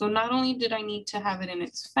 So not only did I need to have it in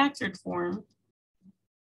its factored form,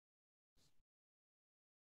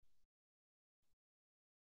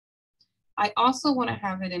 I also want to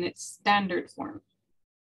have it in its standard form.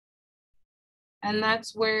 And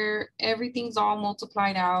that's where everything's all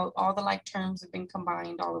multiplied out, all the like terms have been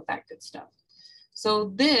combined, all of that good stuff.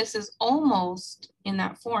 So this is almost in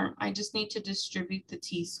that form. I just need to distribute the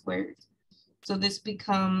t squared. So this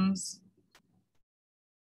becomes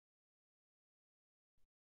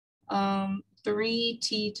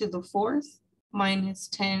 3t to the 4th minus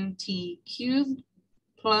 10t cubed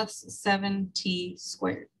plus 7t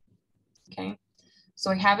squared, okay?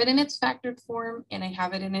 So I have it in its factored form and I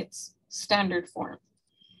have it in its standard form.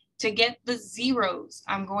 To get the zeros,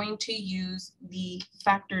 I'm going to use the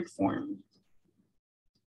factored form.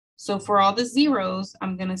 So for all the zeros,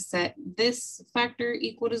 I'm gonna set this factor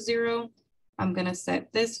equal to 0. I'm gonna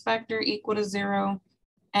set this factor equal to 0.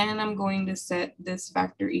 And I'm going to set this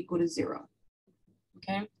factor equal to 0,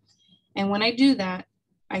 okay? And when I do that,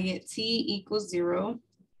 I get t equals 0.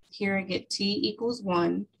 Here I get t equals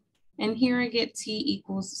 1. And here I get t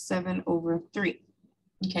equals 7 over 3,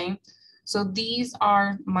 okay? So these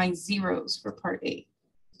are my zeros for part A.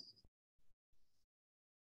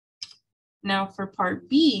 Now for part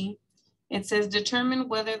B, it says determine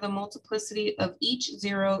whether the multiplicity of each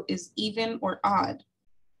zero is even or odd.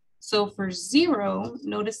 So for 0,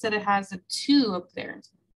 notice that it has a 2 up there.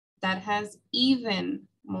 That has even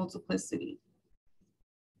multiplicity.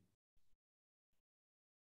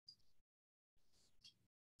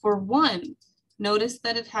 For 1, notice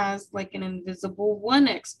that it has like an invisible 1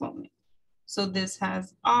 exponent. So this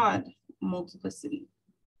has odd multiplicity.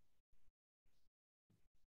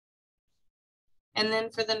 And then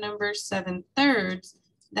for the number 7/3,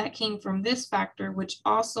 that came from this factor, which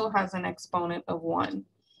also has an exponent of 1.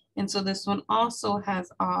 And so this one also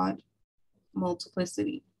has odd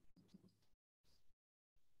multiplicity.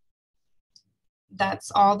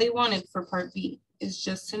 That's all they wanted for part B, is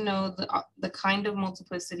just to know the kind of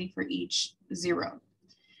multiplicity for each 0.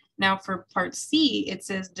 Now for part C, it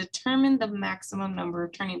says determine the maximum number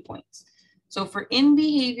of turning points. So for in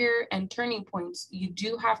behavior and turning points, you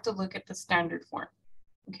do have to look at the standard form,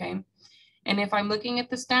 okay? And if I'm looking at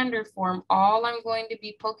the standard form, all I'm going to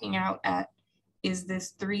be poking out at is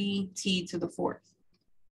this 3t to the 4th.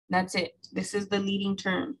 That's it. This is the leading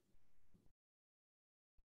term.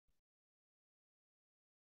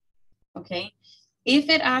 Okay. If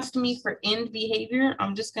it asked me for end behavior,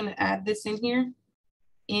 I'm just going to add this in here.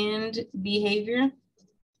 End behavior,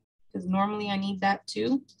 because normally I need that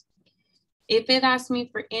too. If it asks me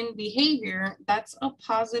for end behavior, that's a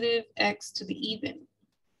positive x to the even,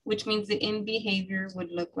 which means the end behavior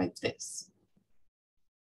would look like this.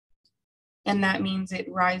 And that means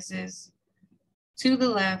it rises to the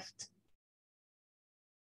left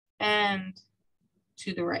and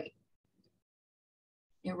to the right.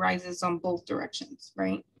 It rises on both directions,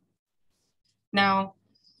 right? Now,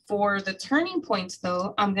 for the turning points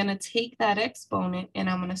though, I'm gonna take that exponent and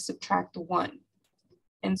I'm gonna subtract 1.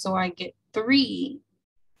 And so I get 3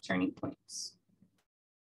 turning points.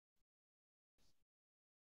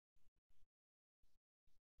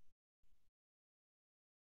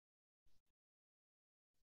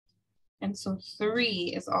 And so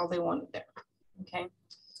 3 is all they wanted there, okay?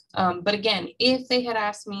 But again, if they had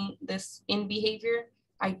asked me this in behavior,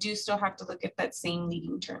 I do still have to look at that same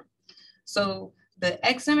leading term. So the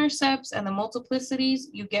x-intercepts and the multiplicities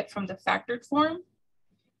you get from the factored form,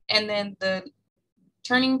 and then the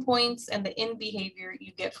turning points and the end behavior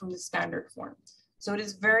you get from the standard form. So it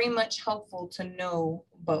is very much helpful to know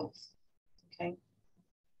both, okay?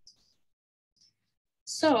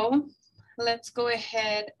 So let's go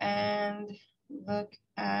ahead and look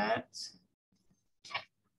at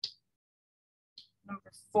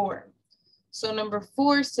number 4. So number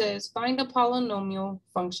 4 says, find a polynomial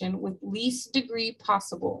function with least degree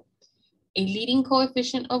possible, a leading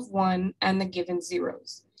coefficient of 1 and the given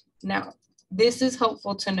zeros. Now, this is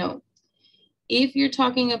helpful to know. If you're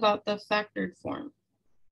talking about the factored form,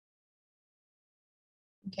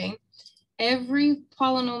 okay, every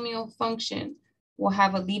polynomial function will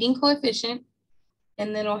have a leading coefficient,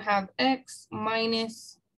 and then it'll have x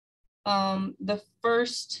minus the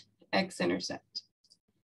first x-intercept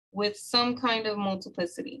with some kind of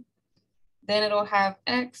multiplicity. Then it'll have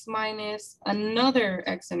x minus another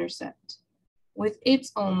x-intercept with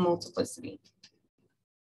its own multiplicity.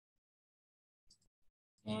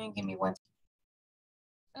 And give me one.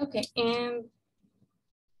 Okay, and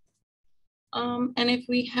if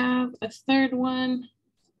we have a third one,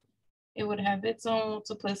 it would have its own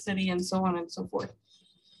multiplicity and so on and so forth,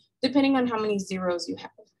 depending on how many zeros you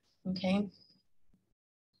have, okay?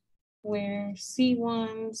 Where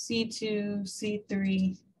C1, C2,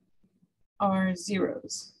 C3 are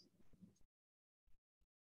zeros.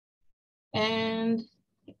 And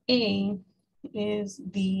A is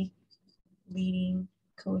the leading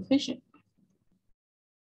coefficient.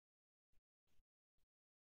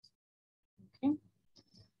 Okay.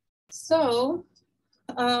 So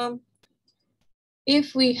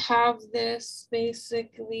if we have this,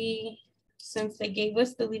 basically, since they gave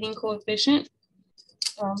us the leading coefficient,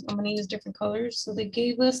 I'm going to use different colors. So they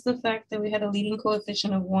gave us the fact that we had a leading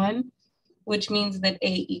coefficient of 1, which means that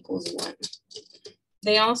A equals 1.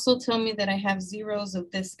 They also tell me that I have zeros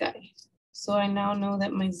of this guy. So I now know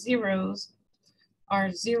that my zeros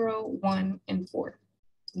are 0, 1, and 4.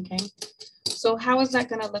 Okay. So how is that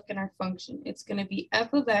going to look in our function? It's going to be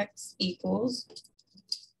f of x equals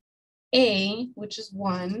A, which is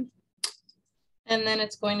 1, and then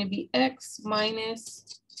it's going to be x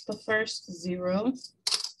minus the first 0,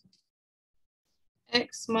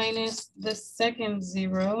 x minus the second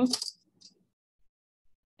 0,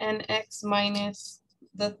 and x minus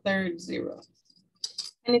the third 0.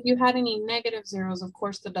 And if you had any negative zeros, of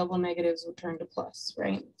course, the double negatives will turn to plus,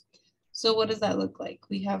 right? So what does that look like?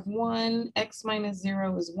 We have 1, x minus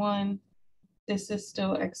 0 is 1. This is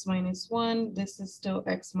still x minus 1. This is still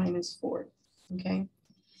x minus 4, okay?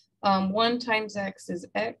 1 times x is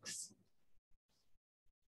x.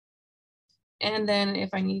 And then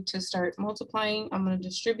if I need to start multiplying, I'm going to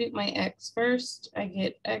distribute my x first. I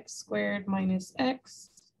get x squared minus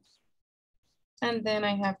x. And then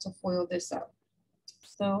I have to FOIL this out.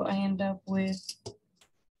 So I end up with,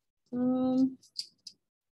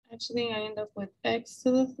 actually I end up with x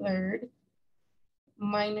to the third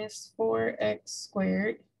minus 4x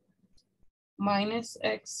squared minus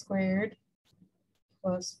x squared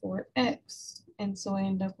plus 4x. And so I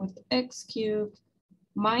end up with x cubed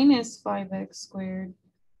minus 5x squared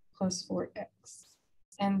plus 4x.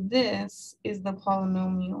 And this is the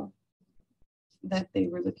polynomial that they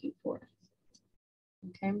were looking for.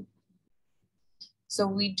 Okay. So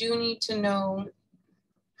we do need to know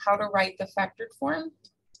how to write the factored form,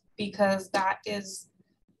 because that is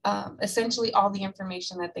essentially all the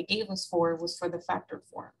information that they gave us for was for the factored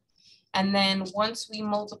form. And then once we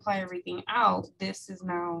multiply everything out, this is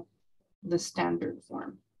now the standard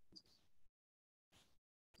form.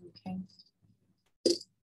 Okay.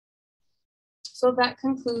 So that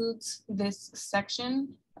concludes this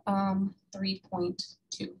section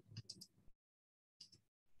 3.2.